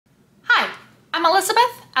I'm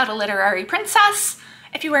Elizabeth, out a literary princess.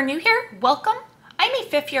 If you are new here, welcome. I'm a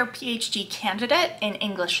fifth-year PhD candidate in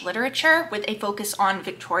English literature with a focus on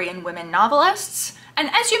Victorian women novelists. And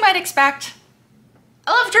as you might expect,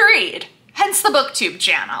 I love to read, hence the BookTube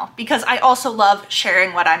channel, because I also love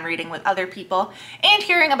sharing what I'm reading with other people and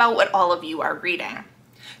hearing about what all of you are reading.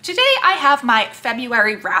 Today I have my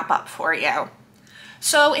February wrap-up for you.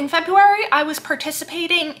 So in February, I was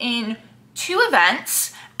participating in 2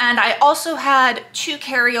 events, and I also had 2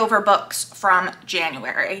 carryover books from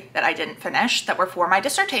January that I didn't finish that were for my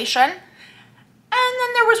dissertation. And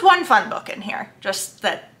then there was 1 fun book in here, just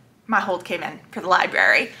that my hold came in for the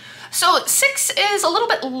library. So 6 is a little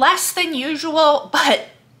bit less than usual, but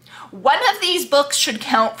one of these books should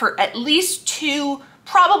count for at least 2,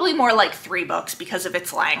 probably more like 3 books because of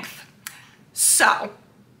its length. So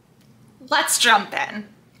let's jump in.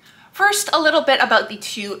 First, a little bit about the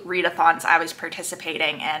 2 readathons I was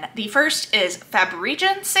participating in. The first is Feb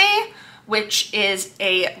Regency, which is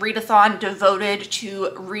a readathon devoted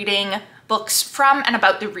to reading books from and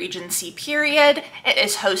about the Regency period. It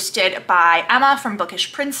is hosted by Emma from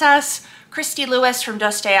Bookish Princess, Christy Lewis from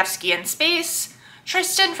Dostoevsky in Space,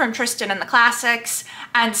 Tristan from Tristan and the Classics,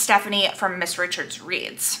 and Stephanie from Miss Richards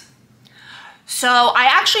Reads. So I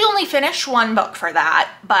actually only finished 1 book for that,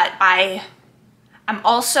 but I'm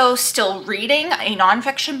also still reading a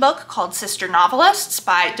nonfiction book called Sister Novelists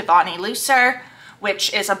by Devani Lucer,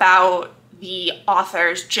 which is about the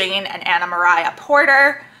authors Jane and Anna Maria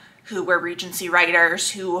Porter, who were Regency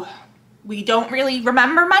writers who we don't really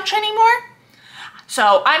remember much anymore.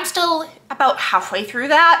 So I'm still about halfway through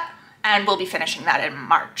that, and we'll be finishing that in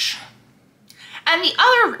March. And the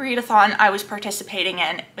other readathon I was participating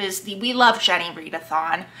in is the We Love Jenny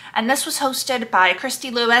readathon, and this was hosted by Christy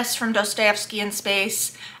Lewis from Dostoevsky in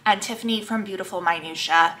Space and Tiffany from Beautiful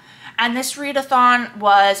Minutia. And this readathon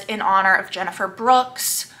was in honor of Jennifer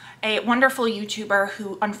Brooks, a wonderful YouTuber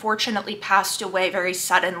who unfortunately passed away very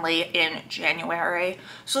suddenly in January.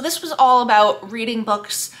 So this was all about reading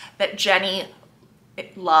books that Jenny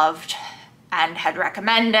loved and had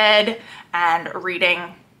recommended, and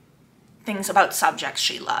reading things about subjects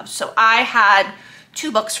she loves. So I had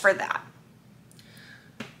 2 books for that.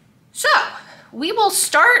 So we will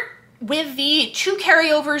start with the 2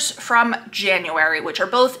 carryovers from January, which are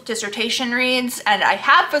both dissertation reads, and I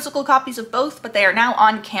have physical copies of both, but they are now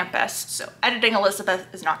on campus. So Editing Elizabeth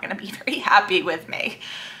is not going to be very happy with me,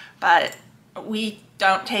 but we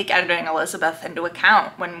don't take Editing Elizabeth into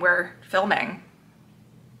account when we're filming.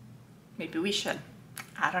 Maybe we should.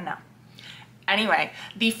 I don't know. Anyway,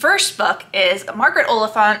 the first book is Margaret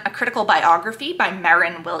Oliphant, A Critical Biography by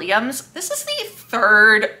Merrin Williams. This is the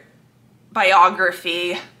 3rd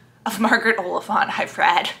biography of Margaret Oliphant I've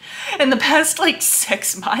read in the past like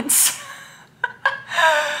 6 months.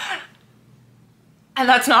 And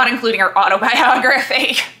that's not including her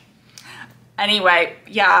autobiography. Anyway,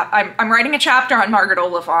 yeah, I'm writing a chapter on Margaret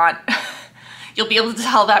Oliphant. You'll be able to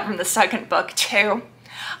tell that from the 2nd book too.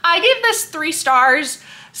 I gave this 3 stars,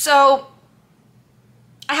 so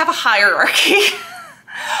I have a hierarchy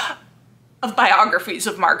of biographies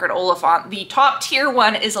of Margaret Oliphant. The top tier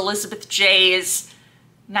one is Elizabeth J's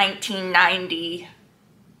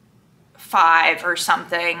 1995 or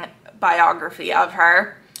something biography of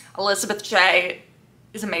her. Elizabeth J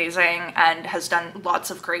is amazing and has done lots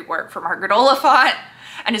of great work for Margaret Oliphant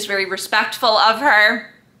and is very respectful of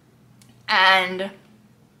her. And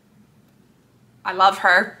I love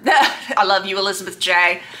her. I love you, Elizabeth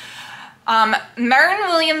J. Merrin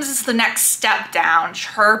Williams is the next step down.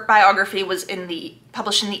 Her biography was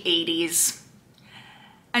published in the 80s.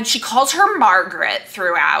 And she calls her Margaret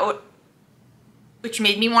throughout, which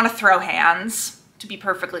made me want to throw hands, to be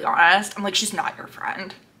perfectly honest. I'm like, she's not your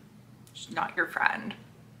friend. She's not your friend.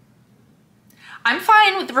 I'm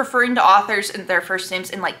fine with referring to authors in their first names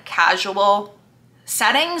in like casual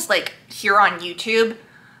settings, like here on YouTube.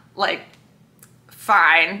 Like,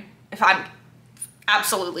 fine. If I'm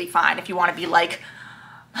absolutely fine if you want to be like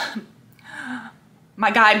my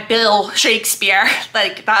guy Bill Shakespeare,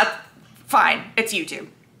 like that's fine, it's YouTube.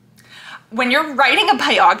 When you're writing a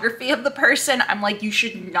biography of the person, I'm like, you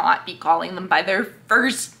should not be calling them by their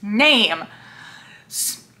first name.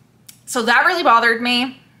 So that really bothered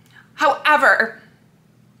me. However,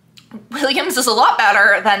 Williams is a lot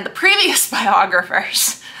better than the previous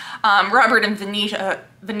biographers, Robert and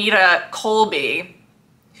Vanita Colby,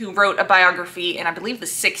 who wrote a biography in, I believe, the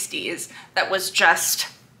 60s that was just...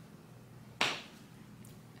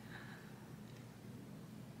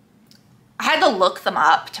 I had to look them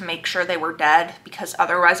up to make sure they were dead because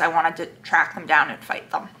otherwise I wanted to track them down and fight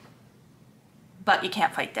them. But you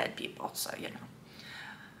can't fight dead people, so you know.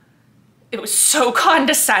 It was so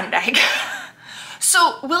condescending.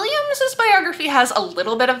 So Williams's biography has a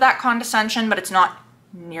little bit of that condescension, but it's not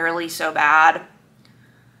nearly so bad.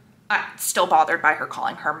 I'm still bothered by her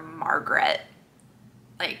calling her Margaret.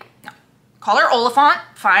 Like, no. Call her Oliphant,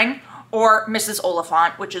 fine, or Mrs.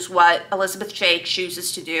 Oliphant, which is what Elizabeth J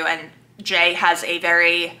chooses to do, and J has a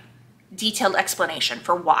very detailed explanation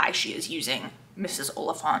for why she is using Mrs.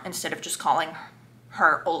 Oliphant instead of just calling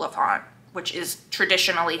her Oliphant, which is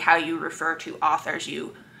traditionally how you refer to authors.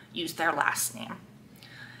 You use their last name.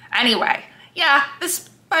 Anyway, yeah, this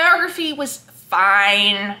biography was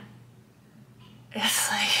fine.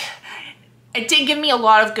 It's like, it did give me a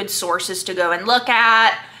lot of good sources to go and look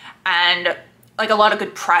at, and like a lot of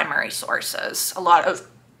good primary sources, a lot of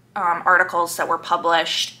articles that were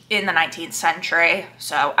published in the 19th century.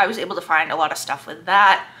 So I was able to find a lot of stuff with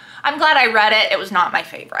that. I'm glad I read it. It was not my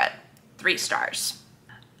favorite. 3 stars.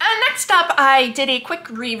 And next up, I did a quick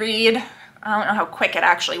reread. I don't know how quick it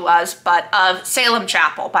actually was, but of Salem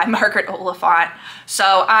Chapel by Margaret Oliphant.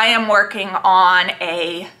 So I am working on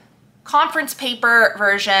a conference paper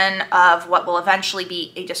version of what will eventually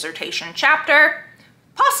be a dissertation chapter.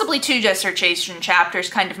 Possibly 2 dissertation chapters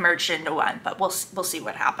kind of merged into one, but we'll see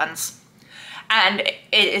what happens. And it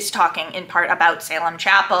is talking in part about Salem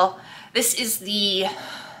Chapel. This is the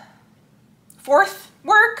 4th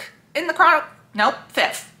work in the nope,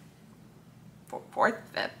 5th. 4th,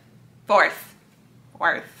 5th.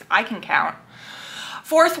 4th. I can count.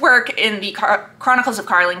 4th work in the Chronicles of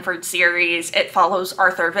Carlingford series. It follows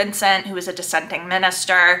Arthur Vincent, who is a dissenting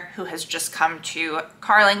minister who has just come to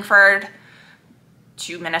Carlingford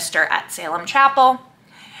to minister at Salem Chapel.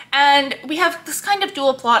 And we have this kind of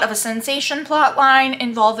dual plot of a sensation plot line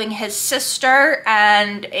involving his sister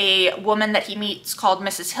and a woman that he meets called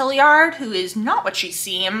Mrs. Hilliard, who is not what she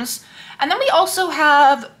seems. And then we also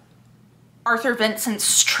have Arthur Vincent's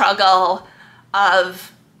struggle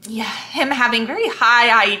of him having very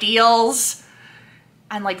high ideals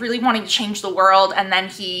and like really wanting to change the world, and then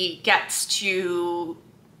he gets to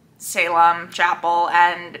Salem Chapel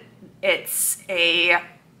and it's a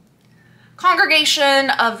congregation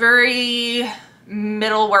of very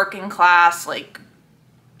middle working class, like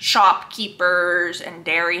shopkeepers and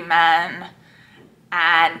dairymen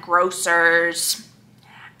and grocers,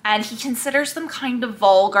 and he considers them kind of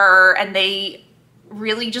vulgar, and they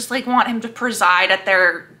really just like want him to preside at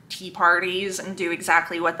their tea parties and do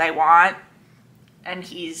exactly what they want, and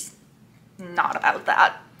he's not about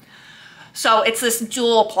that. So it's this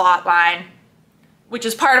dual plot line, which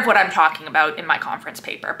is part of what I'm talking about in my conference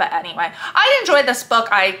paper. But anyway, I enjoyed this book.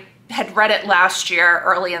 I had read it last year,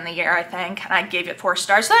 early in the year, I think, and I gave it 4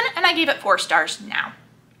 stars then, and I gave it 4 stars now.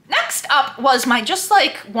 Next up was my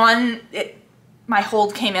my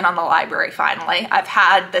hold came in on the library finally. I've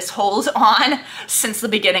had this hold on since the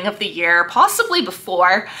beginning of the year, possibly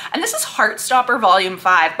before, and this is Heartstopper Volume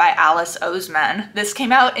 5 by Alice Oseman. This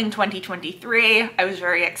came out in 2023. I was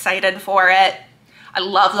very excited for it. I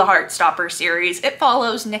love the Heartstopper series. It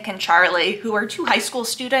follows Nick and Charlie, who are 2 high school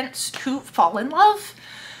students who fall in love.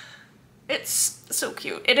 It's so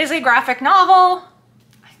cute. It is a graphic novel.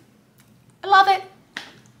 I love it.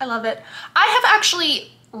 I love it. I have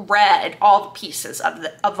actually read all the pieces of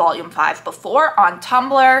Volume 5 before on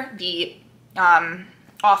Tumblr. The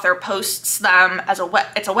author posts them as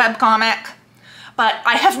it's a webcomic, but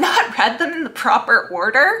I have not read them in the proper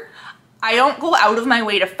order. I don't go out of my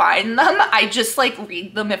way to find them. I just like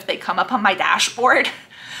read them if they come up on my dashboard.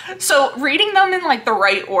 So reading them in like the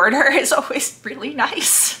right order is always really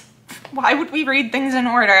nice. Why would we read things in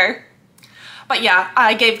order? But yeah,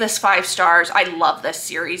 I gave this 5 stars. I love this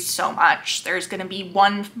series so much. There's gonna be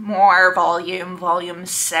one more volume, Volume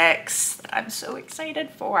 6, that I'm so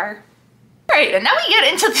excited for. All right, and now we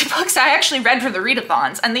get into the books I actually read for the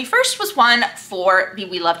readathons. And the first was one for the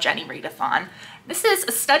We Love Jenny readathon. This is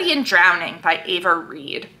A Study in Drowning by Ava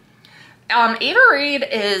Reid. Ava Reid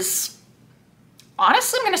is,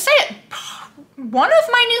 honestly, I'm gonna say it, one of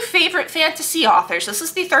my new favorite fantasy authors. This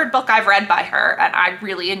is the 3rd book I've read by her, and I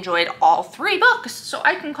really enjoyed all 3 books, so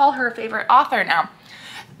I can call her a favorite author now.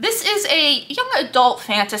 This is a young adult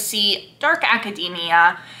fantasy, dark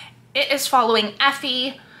academia. It is following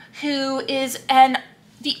Effie, who is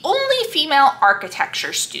the only female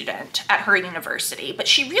architecture student at her university, but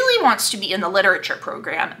she really wants to be in the literature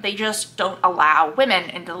program. They just don't allow women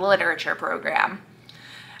into the literature program.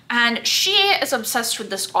 And she is obsessed with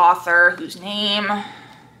this author whose name,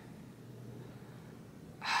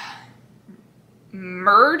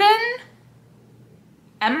 Emrys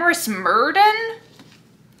Murden,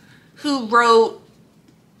 who wrote,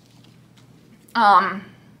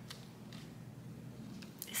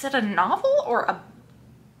 is it a novel or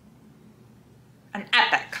an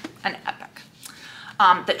epic,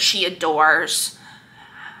 that she adores.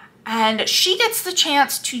 And she gets the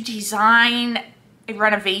chance to design a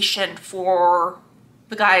renovation for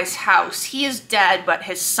the guy's house. He is dead, but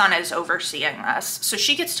his son is overseeing this. So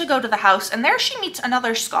she gets to go to the house, and there she meets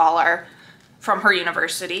another scholar from her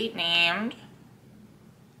university named...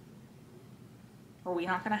 Are we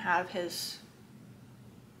not going to have his...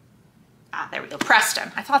 Ah, there we go.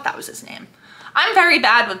 Preston. I thought that was his name. I'm very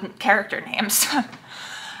bad with character names.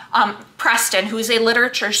 Preston, who is a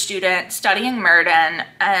literature student studying Murden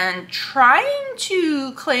and trying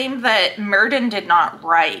to claim that Murden did not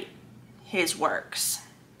write his works.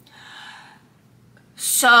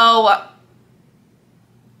 So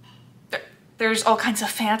there's all kinds of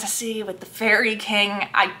fantasy with the Fairy King.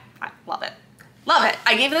 I love it. Love it.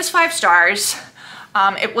 I gave this 5 stars.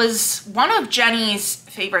 It was one of Jenny's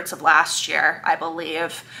favorites of last year, I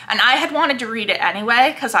believe. And I had wanted to read it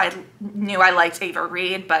anyway because I knew I liked Ava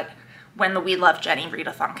Reid, but when the We Love Jenny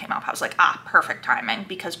readathon came up, I was like, ah, perfect timing,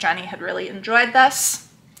 because Jenny had really enjoyed this.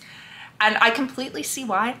 And I completely see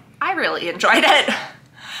why I really enjoyed it.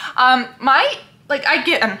 I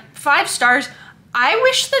get 5 stars. I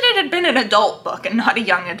wish that it had been an adult book and not a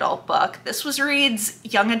young adult book. This was Reid's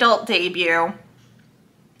young adult debut.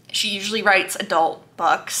 She usually writes adult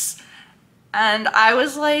books. And I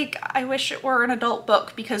was like, I wish it were an adult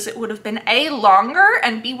book because it would have been A, longer,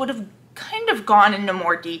 and B, would have kind of gone into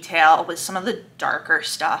more detail with some of the darker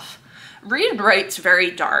stuff. Reid writes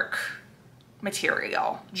very dark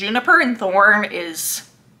material. Juniper and Thorn is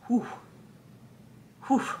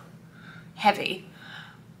heavy.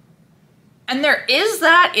 And there is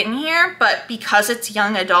that in here, but because it's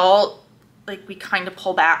young adult, like, we kind of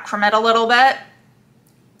pull back from it a little bit.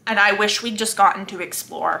 And I wish we'd just gotten to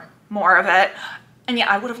explore more of it. And yeah,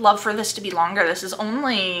 I would have loved for this to be longer. This is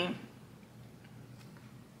only...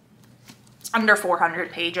 It's under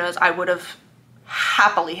 400 pages. I would have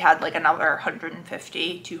happily had like another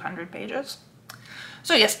 150, 200 pages.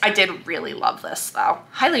 So yes, I did really love this though.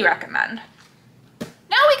 Highly recommend.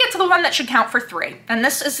 Now we get to the one that should count for 3. And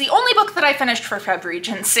this is the only book that I finished for Feb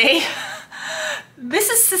Regency. This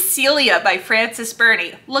is Cecilia by Frances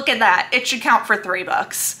Burney. Look at that. It should count for 3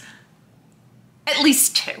 books. At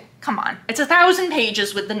least 2. Come on. It's 1,000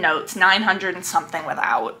 pages with the notes, 900 and something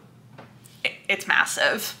without. It's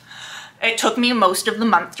massive. It took me most of the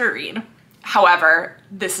month to read. However,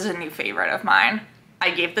 this is a new favorite of mine.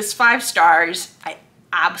 I gave this 5 stars. I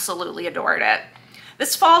absolutely adored it.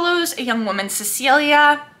 This follows a young woman,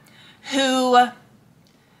 Cecilia, who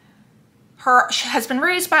has been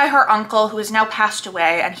raised by her uncle, who has now passed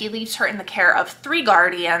away, and he leaves her in the care of 3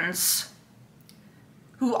 guardians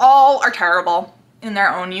who all are terrible in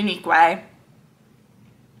their own unique way.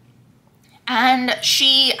 And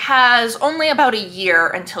she has only about a year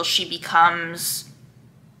until she becomes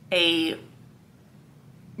no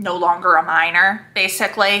longer a minor,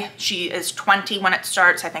 basically. She is 20 when it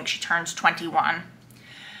starts. I think she turns 21.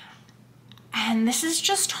 And this is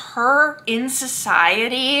just her in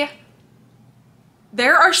society.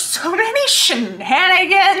 There are so many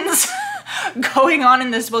shenanigans going on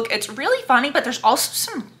in this book. It's really funny, but there's also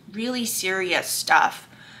some really serious stuff.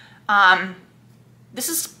 I'm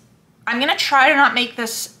gonna try to not make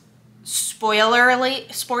this spoilerly.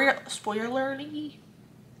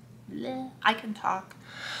 Bleh, I can talk.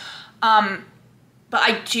 But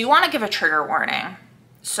I do want to give a trigger warning.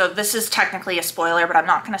 So this is technically a spoiler, but I'm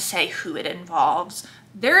not gonna say who it involves.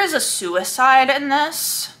 There is a suicide in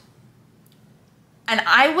this. And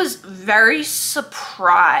I was very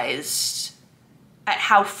surprised at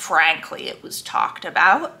how frankly it was talked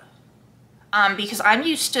about. Because I'm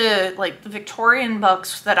used to, like, the Victorian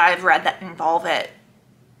books that I've read that involve it.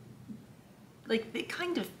 Like, they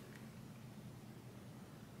kind of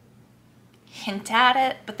hint at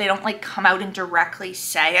it, but they don't, like, come out and directly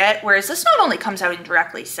say it. Whereas this not only comes out and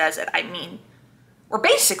directly says it, I mean, we're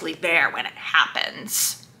basically there when it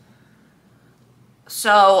happens.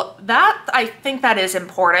 So that, I think that is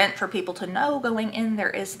important for people to know going in. There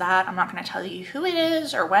is that. I'm not going to tell you who it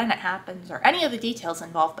is or when it happens or any of the details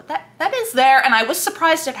involved, but that is there. And I was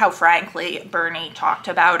surprised at how frankly Burney talked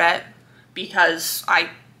about it, because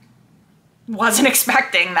I wasn't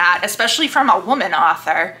expecting that, especially from a woman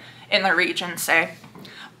author in the Regency.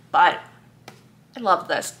 But I love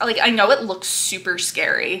this. Like, I know it looks super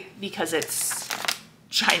scary because it's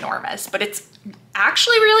ginormous, but it's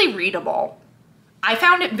actually really readable. I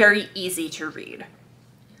found it very easy to read.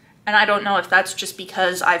 And I don't know if that's just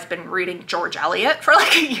because I've been reading George Eliot for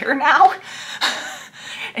like a year now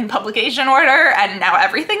in publication order, and now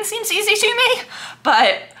everything seems easy to me,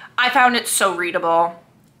 but I found it so readable,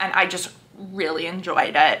 and I just really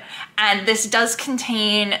enjoyed it. And this does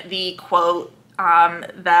contain the quote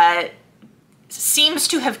that seems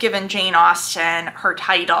to have given Jane Austen her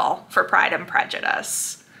title for Pride and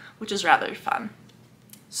Prejudice, which is rather fun.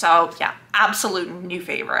 So yeah, absolute new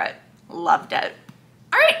favorite. Loved it.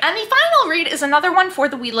 All right, and the final read is another one for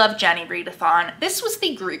the We Love Jenny readathon. This was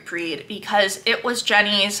the group read because it was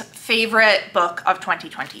Jenny's favorite book of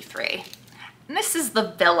 2023. And this is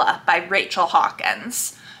The Villa by Rachel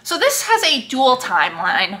Hawkins. So this has a dual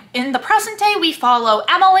timeline. In the present day, we follow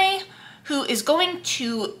Emily, who is going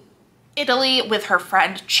to Italy with her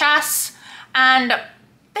friend Chess, and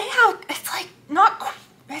they have,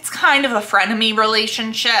 it's kind of a frenemy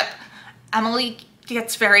relationship. Emily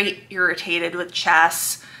gets very irritated with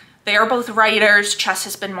Chess. They are both writers. Chess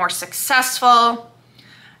has been more successful.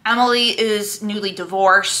 Emily is newly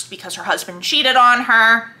divorced because her husband cheated on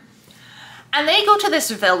her. And they go to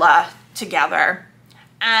this villa together.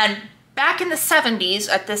 And back in the 70s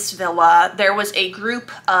at this villa, there was a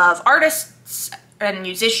group of artists and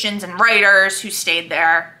musicians and writers who stayed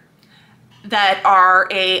there that are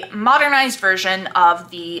a modernized version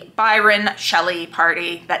of the Byron Shelley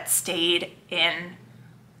party that stayed in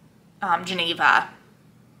Geneva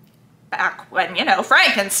back when, you know,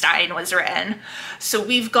 Frankenstein was written. So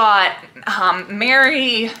we've got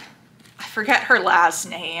Mary, I forget her last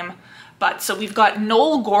name, but so we've got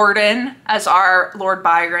Noel Gordon as our Lord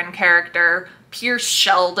Byron character, Pierce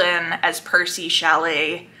Sheldon as Percy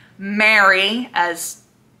Shelley, Mary as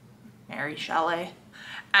Mary Shelley,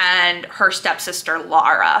 and her stepsister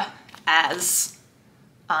Laura as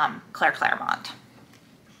Claire Claremont.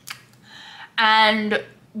 And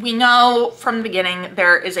we know from the beginning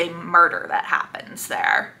there is a murder that happens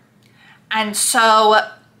there. And so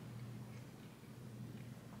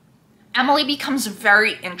Emily becomes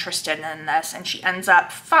very interested in this, and she ends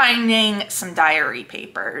up finding some diary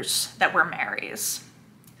papers that were Mary's.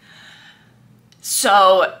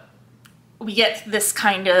 So we get this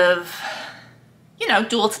kind of, you know,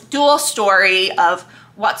 dual story of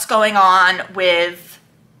what's going on with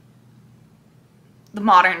the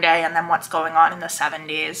modern day and then what's going on in the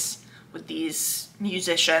 70s with these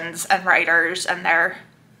musicians and writers and their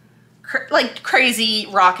like crazy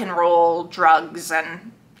rock and roll, drugs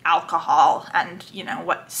and alcohol and, you know,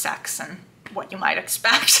 what sex and what you might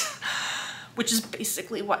expect, which is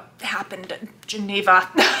basically what happened in Geneva.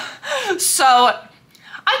 So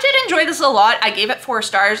I did enjoy this a lot. I gave it 4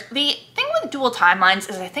 stars. The thing with dual timelines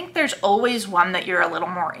is I think there's always one that you're a little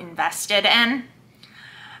more invested in.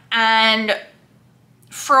 And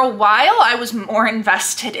for a while, I was more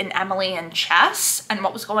invested in Emily and Chess and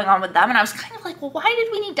what was going on with them. And I was kind of like, well, why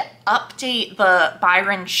did we need to update the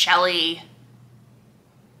Byron Shelley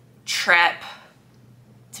trip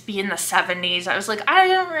to be in the 70s? I was like, But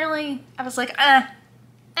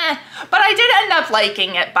I did end up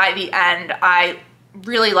liking it by the end. I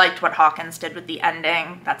really liked what Hawkins did with the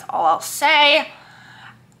ending. That's all I'll say.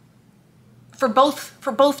 For both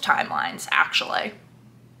timelines, actually.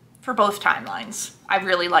 For both timelines. I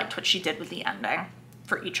really liked what she did with the ending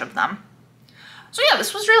for each of them. So yeah,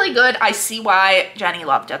 this was really good. I see why Jenny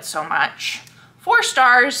loved it so much. 4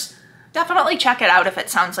 stars. Definitely check it out if it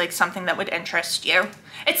sounds like something that would interest you.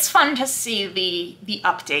 It's fun to see the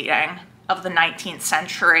updating of the 19th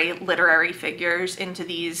century literary figures into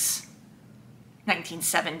these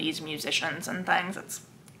 1970s musicians and things.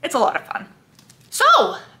 It's a lot of fun.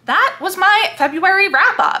 So that was my February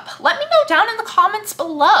wrap up. Let me know down in the comments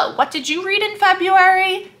below. What did you read in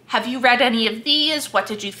February? Have you read any of these? What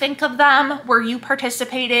did you think of them? Were you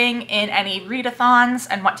participating in any readathons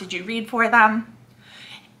and what did you read for them?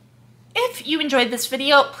 If you enjoyed this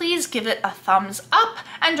video, please give it a thumbs up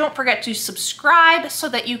and don't forget to subscribe so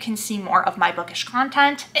that you can see more of my bookish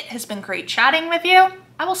content. It has been great chatting with you.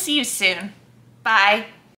 I will see you soon. Bye.